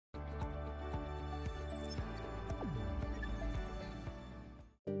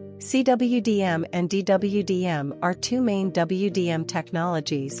CWDM and DWDM are two main WDM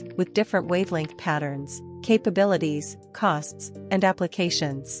technologies with different wavelength patterns, capabilities, costs, and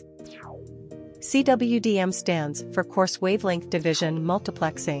applications. CWDM stands for Coarse Wavelength Division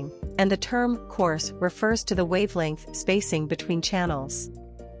Multiplexing, and the term coarse refers to the wavelength spacing between channels.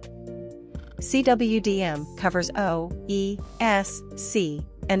 CWDM covers O, E, S, C,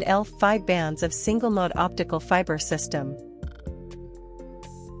 and L 5 bands of single-mode optical fiber system.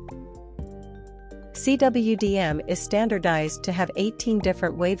 CWDM is standardized to have 18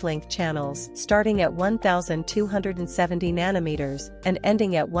 different wavelength channels starting at 1270 nanometers and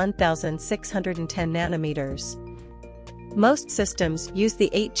ending at 1610 nanometers. Most systems use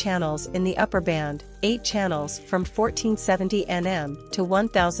the 8 channels in the upper band, 8 channels from 1470 nm to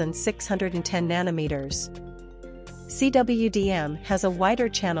 1610 nanometers. CWDM has a wider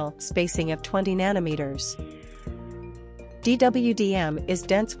channel spacing of 20 nanometers. DWDM is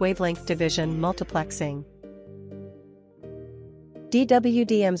Dense Wavelength Division Multiplexing.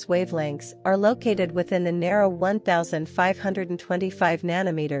 DWDM's wavelengths are located within the narrow 1525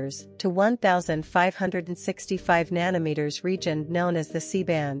 nanometers to 1565 nanometers region known as the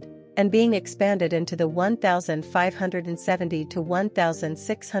C-band, and being expanded into the 1570 to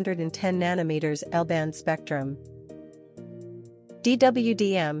 1610 nanometers L-band spectrum.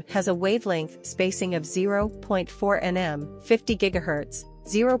 DWDM has a wavelength spacing of 0.4 nm, 50 GHz,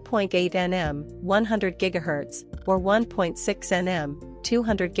 0.8 nm, 100 GHz, or 1.6 nm,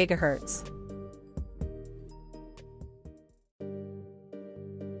 200 GHz.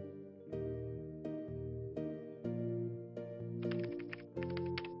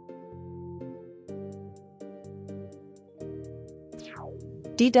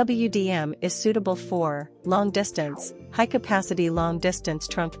 DWDM is suitable for long-distance, high-capacity long-distance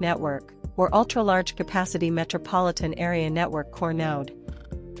trunk network, or ultra-large capacity metropolitan area network core node.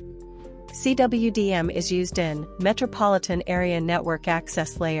 CWDM is used in metropolitan area network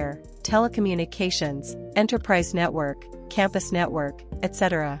access layer, telecommunications, enterprise network, campus network,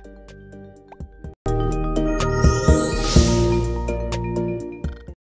 etc.